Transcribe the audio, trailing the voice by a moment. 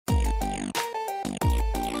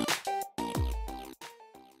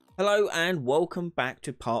Hello and welcome back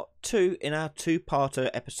to part 2 in our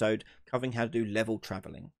two-parter episode covering how to do level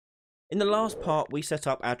travelling. In the last part we set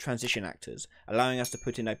up our transition actors, allowing us to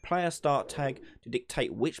put in a player start tag to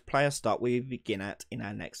dictate which player start we begin at in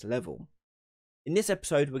our next level. In this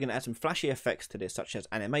episode we're going to add some flashy effects to this, such as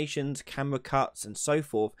animations, camera cuts and so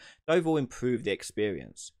forth, to overall improve the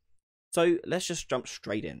experience. So let's just jump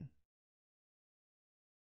straight in.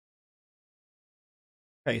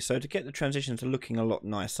 Okay, so to get the transitions looking a lot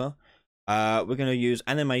nicer, we're going to use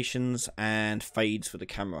animations and fades for the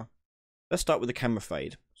camera. Let's start with the camera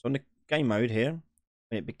fade. So on the game mode here,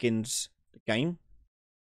 when it begins the game,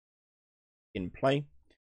 in play,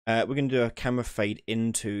 we're going to do a camera fade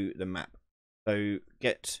into the map. So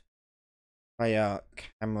get player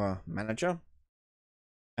camera manager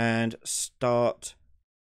and start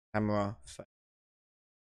camera fade.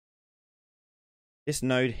 This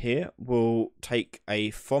node here will take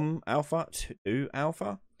a from alpha to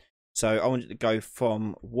alpha. So I want it to go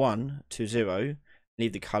from 1 to 0,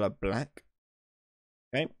 leave the color black.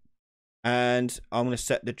 Okay. And I'm going to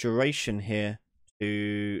set the duration here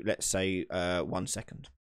to, let's say, 1 second.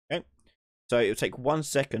 Okay. So it will take 1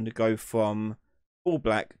 second to go from all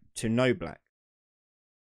black to no black.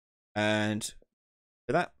 And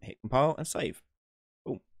for that, hit compile and save.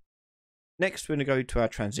 Cool. Next, we're going to go to our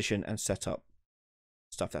transition and set up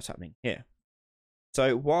stuff that's happening here.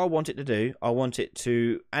 So what I want it to do, I want it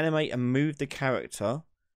to animate and move the character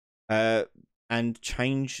and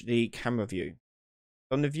change the camera view.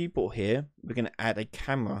 On the viewport here, we're going to add a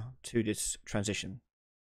camera to this transition.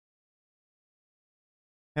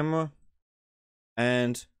 Camera,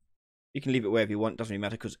 and you can leave it wherever you want, doesn't really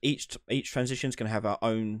matter, because each transition is going to have our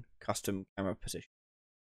own custom camera position.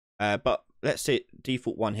 But let's say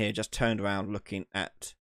default one here, just turned around looking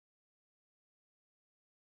at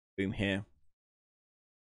boom here.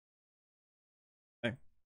 Okay,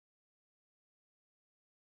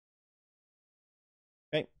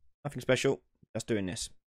 nothing special, just doing this.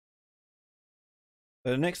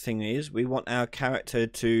 So the next thing is we want our character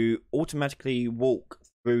to automatically walk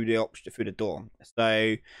through the door.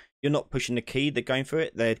 So you're not pushing the key, they're going through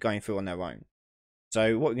it, they're going through on their own.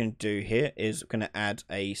 So what we're going to do here is we're going to add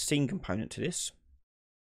a scene component to this.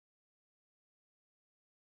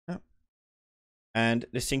 And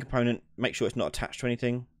this scene component, make sure it's not attached to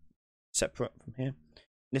anything, separate from here.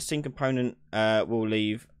 This scene component we'll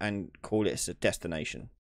leave and call it as a destination.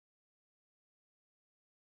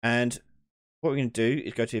 And what we're going to do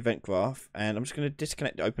is go to the event graph, and I'm just going to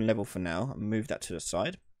disconnect the open level for now and move that to the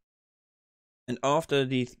side. And after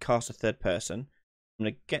the cast of third person, I'm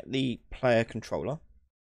going to get the player controller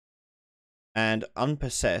and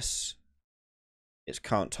unpossess its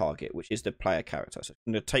current target, which is the player character. So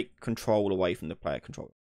I'm going to take control away from the player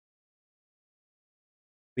controller.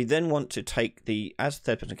 We then want to take the, as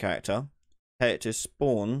third person character, tell it to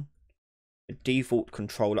spawn the default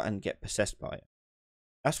controller and get possessed by it.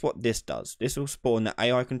 That's what this does. This will spawn the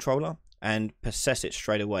AI controller and possess it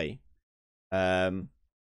straight away. Then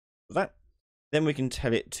we can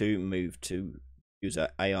tell it to move to user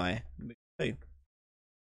AI move to.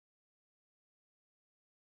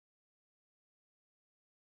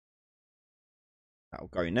 That'll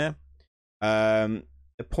go in there.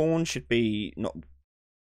 The pawn should be not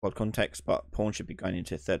quad context, but pawn should be going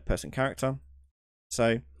into a third person character.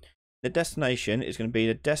 So the destination is going to be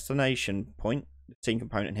the destination point, the scene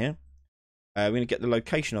component here. We're going to get the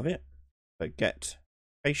location of it. So get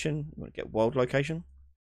location, you want to get world location.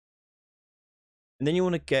 And then you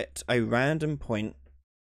want to get a random point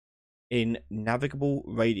in navigable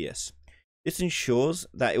radius. This ensures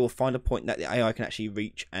that it will find a point that the AI can actually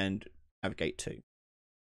reach and navigate to.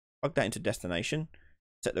 Plug that into destination.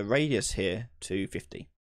 Set the radius here to 50.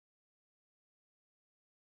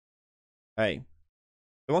 Okay.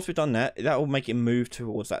 So once we've done that, that will make it move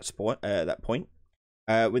towards that spot, that point.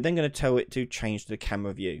 We're then going to tell it to change the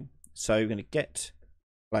camera view. So we're going to get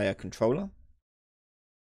player controller,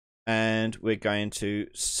 and we're going to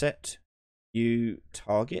set view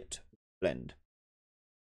target blend.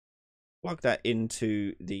 Plug that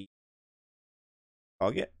into the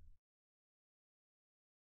target,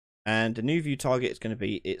 and the new view target is going to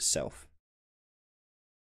be itself.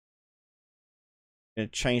 I'm going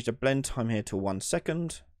to change the blend time here to 1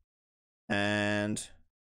 second, and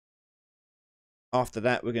after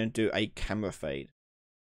that we're going to do a camera fade.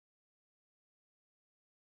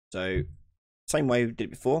 So same way we did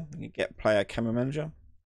it before, we can get player camera manager,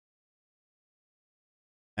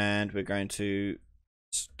 and we're going to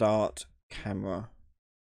start camera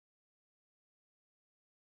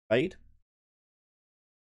fade.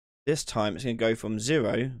 This time it's going to go from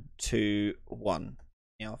 0 to 1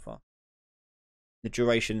 in alpha. the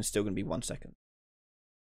duration is still going to be 1 second.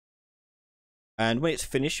 And when it's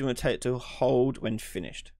finished, you want to tell it to hold when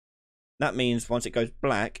finished. That means once it goes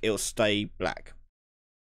black, it'll stay black.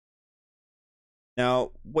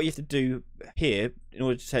 Now, what you have to do here, in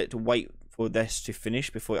order to tell it to wait for this to finish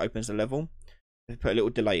before it opens the level, you put a little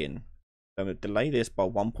delay in. I'm going to delay this by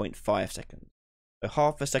 1.5 seconds. So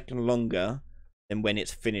half a second longer than when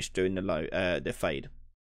it's finished doing the fade.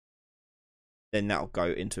 Then that'll go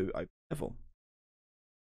into open level.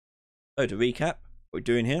 So to recap, what we're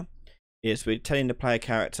doing here is we're telling the player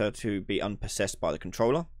character to be unpossessed by the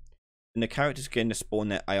controller. And the character's going to spawn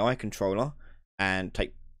their AI controller and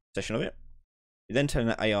take possession of it. You're then telling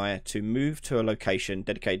the AI to move to a location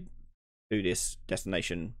dedicated to this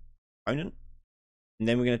destination opponent. And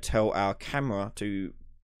then we're going to tell our camera to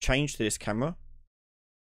change to this camera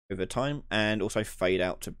over time and also fade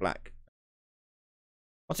out to black.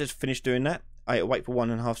 Once it's finished doing that, it'll wait for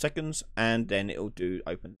 1.5 seconds and then it'll do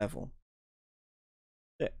open level.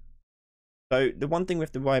 That's it. So the one thing we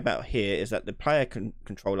have to worry about here is that the player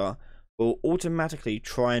controller will automatically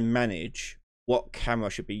try and manage what camera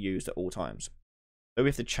should be used at all times. So we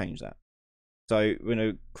have to change that. So we're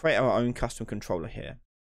going to create our own custom controller here.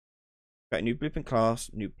 Create a new blueprint class,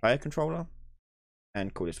 new player controller,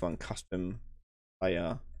 and call this one custom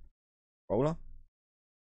player controller.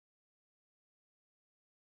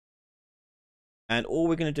 And all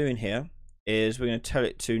we're going to do in here is we're going to tell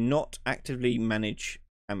it to not actively manage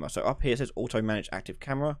camera. So up here it says auto manage active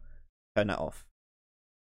camera. Turn that off.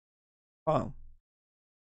 File.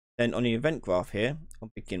 Then on the event graph here,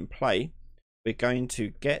 on begin play, we're going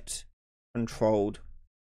to get controlled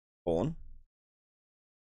spawn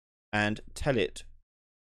and tell it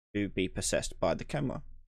to be possessed by the camera.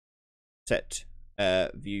 Set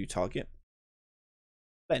view target.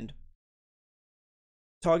 Blend.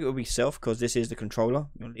 Target will be self because this is the controller.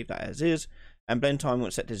 You'll leave that as is. And blend time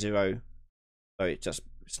will set to 0. So it just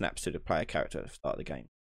snaps to the player character at the start of the game.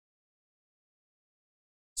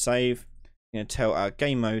 Save. I'm going to tell our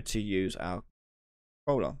game mode to use our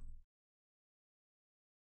controller.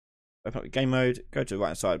 Open up the game mode, go to the right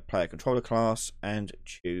hand side player controller class and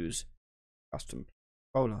choose custom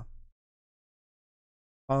controller.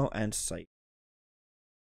 File and save.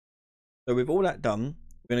 So with all that done,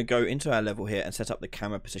 we're going to go into our level here and set up the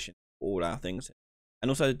camera position for all our things and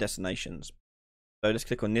also the destinations. So let's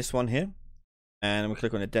click on this one here and we'll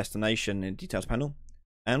click on the destination in details panel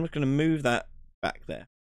and we're going to move that back there.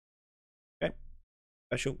 Okay,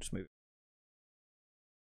 special, just move it.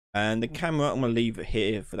 And the camera, I'm going to leave it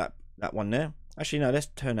here for that one there. Actually, no, let's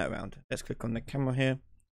turn that around. Let's click on the camera here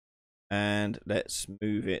and let's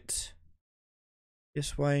move it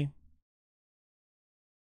this way.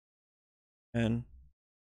 And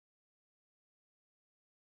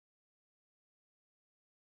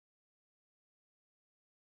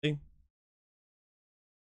see.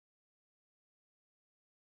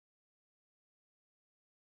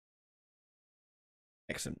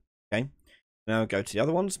 Excellent. Okay. Now go to the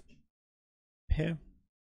other ones here.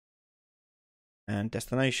 And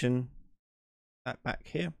destination, that back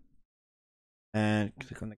here, and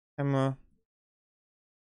click on the camera.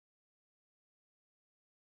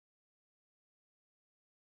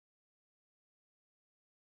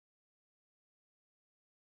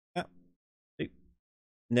 Yeah. And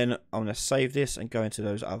then I'm going to save this and go into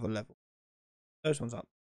those other levels. Those ones up.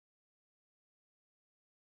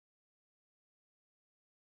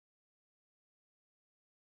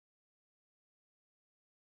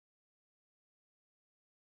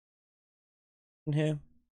 In here.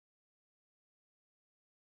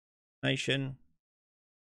 Nation.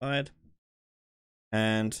 Side.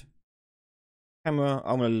 And camera,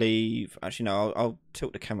 I'm going to leave. Actually, no, I'll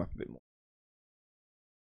tilt the camera up a bit more.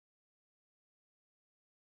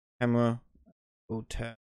 Camera will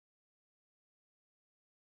turn.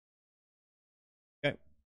 Okay.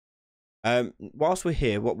 Whilst we're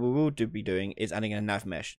here, what we will be doing is adding a nav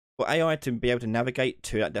mesh. For AI to be able to navigate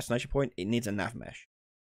to that destination point, it needs a nav mesh.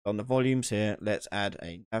 On the volumes here, let's add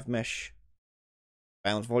a nav mesh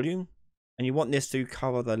bounds volume, and you want this to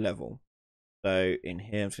cover the level. So in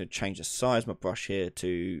here, I'm just going to change the size of my brush here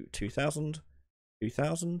to 2000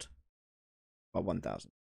 by 1000,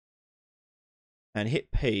 and hit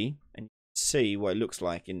P, and you can see what it looks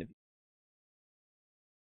like in the view.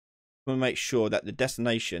 We want to make sure that the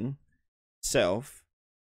destination itself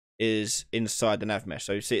is inside the nav mesh.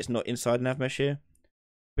 So you see it's not inside the nav mesh here.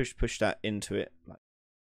 Push that into it.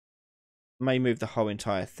 May move the whole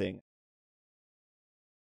entire thing.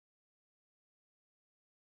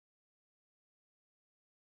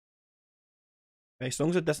 Okay, as long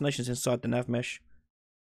as the destination is inside the nav mesh.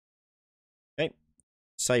 Okay,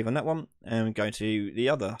 save on that one and go to the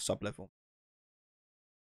other sub level.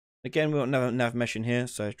 Again, we want another nav mesh in here,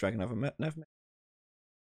 so let's drag another nav mesh.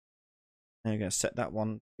 And we're going to set that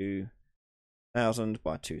one to 1000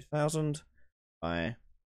 by 2000 by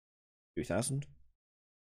 2000.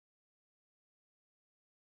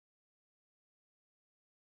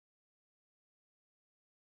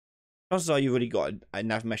 Chances are you've already got a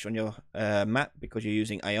nav mesh on your map because you're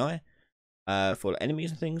using AI for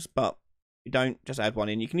enemies and things, but you don't, just add one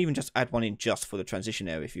in. You can even just add one in just for the transition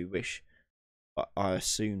area if you wish, but I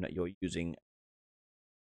assume that you're using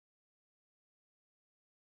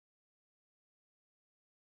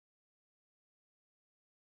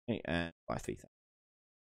and by 3000.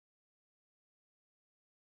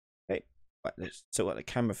 Okay, right, let's sort out the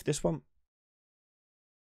camera for this one.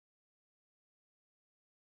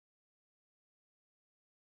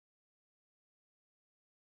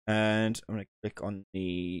 And I'm going to click on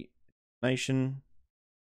the nation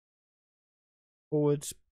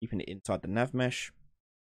forwards, keeping it inside the nav mesh.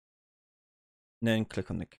 And then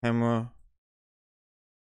click on the camera.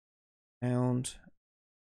 And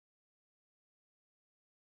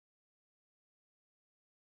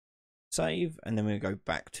save, and then we'll go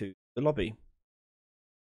back to the lobby.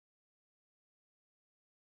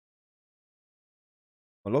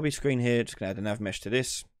 My lobby screen here, just going to add a nav mesh to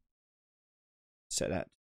this. Set that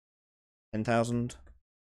 10,000,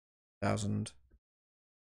 1,000,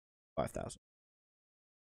 5,000.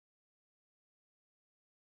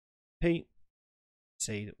 P.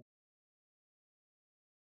 C.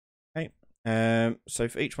 Okay. So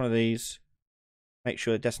for each one of these, make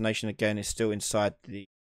sure the destination again is still inside the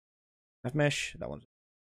nav mesh. That one's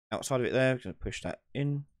outside of it there. We're going to push that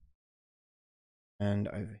in. And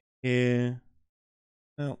over here.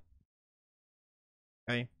 Oh.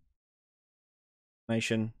 Okay.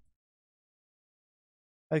 Nation.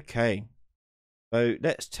 Okay. So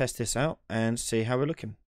let's test this out and see how we're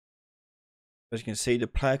looking. As you can see, the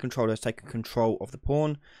player controller has taken control of the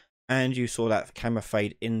pawn, and you saw that camera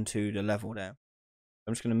fade into the level there.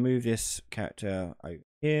 I'm just going to move this character over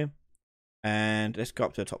here, and let's go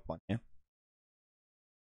up to the top one here.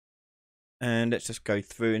 And let's just go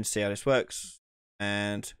through and see how this works.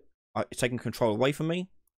 And it's taking control away from me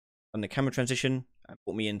on the camera transition and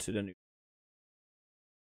put me into the new.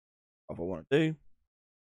 What I want to do.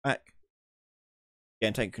 Back.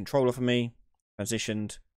 Again, taking control off of me.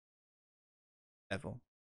 Transitioned. Level.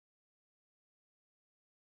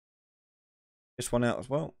 This one out as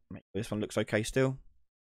well. Make sure this one looks okay still.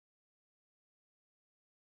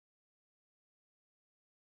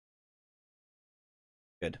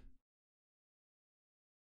 Good.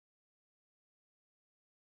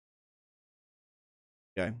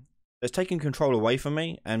 Go. It's taking control away from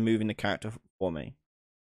me and moving the character for me.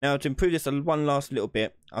 Now, to improve this one last little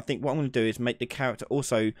bit, I think what I'm going to do is make the character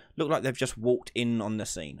also look like they've just walked in on the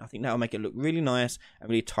scene. I think that'll make it look really nice and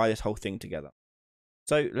really tie this whole thing together.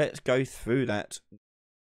 So let's go through that.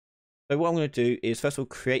 So what I'm going to do is first of all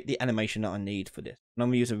create the animation that I need for this. And I'm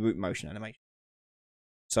going to use a root motion animation.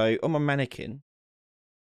 So on my mannequin,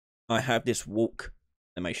 I have this walk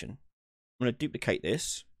animation. I'm going to duplicate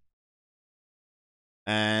this.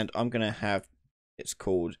 And I'm going to have, it's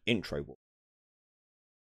called intro walk.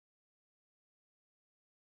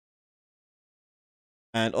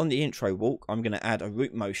 And on the intro walk, I'm going to add a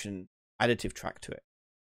root motion additive track to it.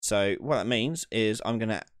 So what that means is I'm going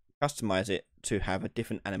to customize it to have a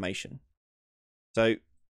different animation. So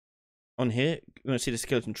on here, you're going to see the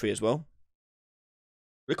skeleton tree as well.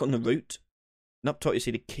 Click on the root, and up top you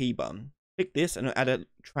see the key button. Click this and add a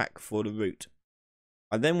track for the root.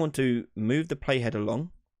 I then want to move the playhead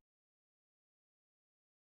along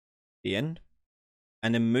the end,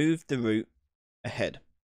 and then move the root ahead.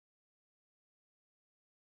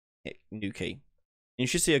 Hit new key. And you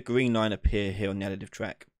should see a green line appear here on the additive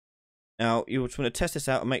track. Now you just want to test this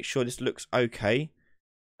out and make sure this looks okay.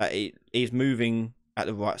 That it is moving at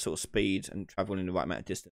the right sort of speed and traveling the right amount of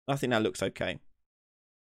distance. I think that looks okay.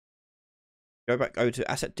 Go back over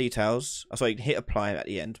to asset details. Oh, sorry, hit apply at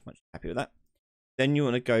the end. Much happy with that. Then you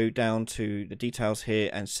want to go down to the details here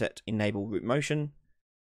and set enable root motion.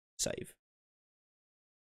 Save.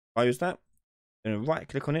 Close that. I'm going to right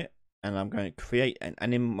click on it and I'm going to create an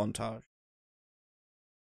anim montage.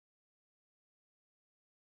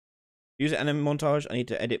 Use it anim montage. I need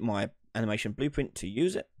to edit my animation blueprint to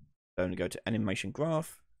use it. So I'm going to go to animation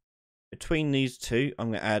graph. Between these two, I'm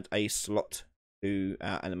going to add a slot to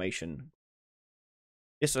our animation.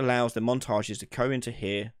 This allows the montages to go into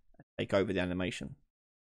here and take over the animation.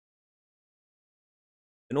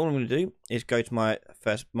 And all I'm going to do is go to my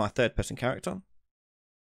third person character.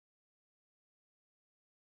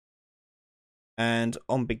 And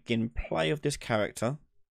on begin play of this character,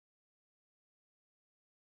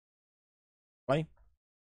 play,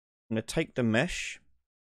 I'm going to take the mesh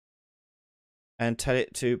and tell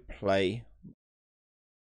it to play.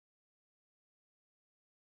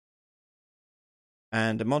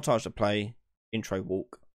 And the montage to play, intro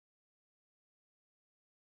walk.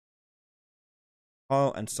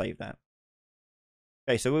 File and save that.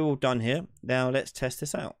 Okay, so we're all done here. Now let's test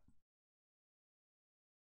this out.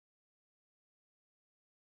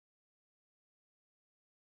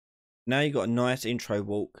 Now you've got a nice intro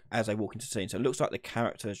walk as they walk into the scene. So it looks like the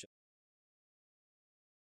characters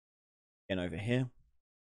again over here.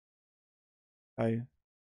 So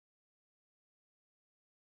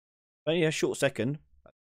only a short second.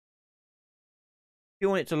 If you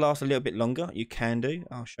want it to last a little bit longer, you can do.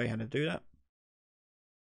 I'll show you how to do that.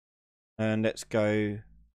 And let's go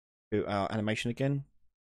to our animation again.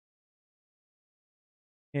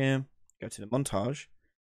 Here, go to the montage.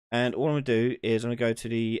 And all I'm going to do is I'm going to go to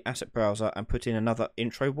the asset browser and put in another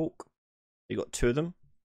intro walk. You've got 2 of them.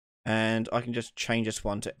 And I can just change this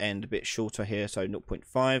one to end a bit shorter here, so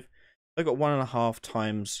 0.5. I've got 1.5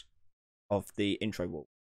 times of the intro walk.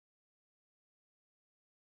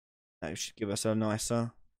 That should give us a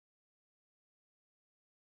nicer.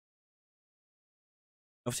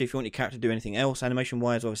 Obviously, if you want your character to do anything else animation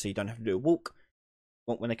wise, obviously you don't have to do a walk.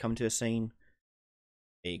 When they come to a scene,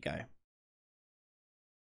 there you go.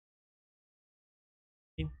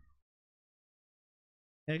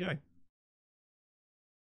 There you go.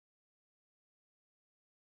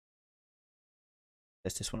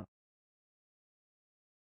 There's this one.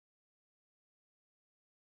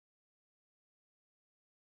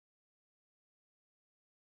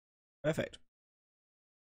 Perfect.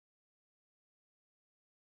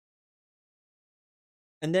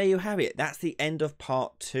 And there you have it. That's the end of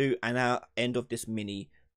part 2 and our end of this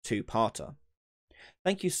mini 2-parter.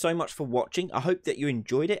 Thank you so much for watching. I hope that you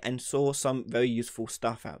enjoyed it and saw some very useful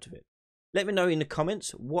stuff out of it. Let me know in the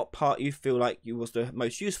comments what part you feel like was the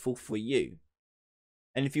most useful for you.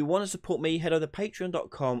 And if you want to support me, head over to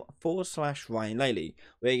patreon.com/Ryan Laley,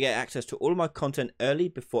 where you get access to all of my content early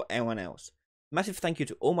before anyone else. Massive thank you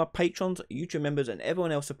to all my patrons, YouTube members, and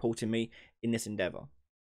everyone else supporting me in this endeavour.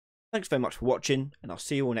 Thanks very much for watching, and I'll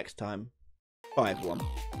see you all next time. Bye everyone.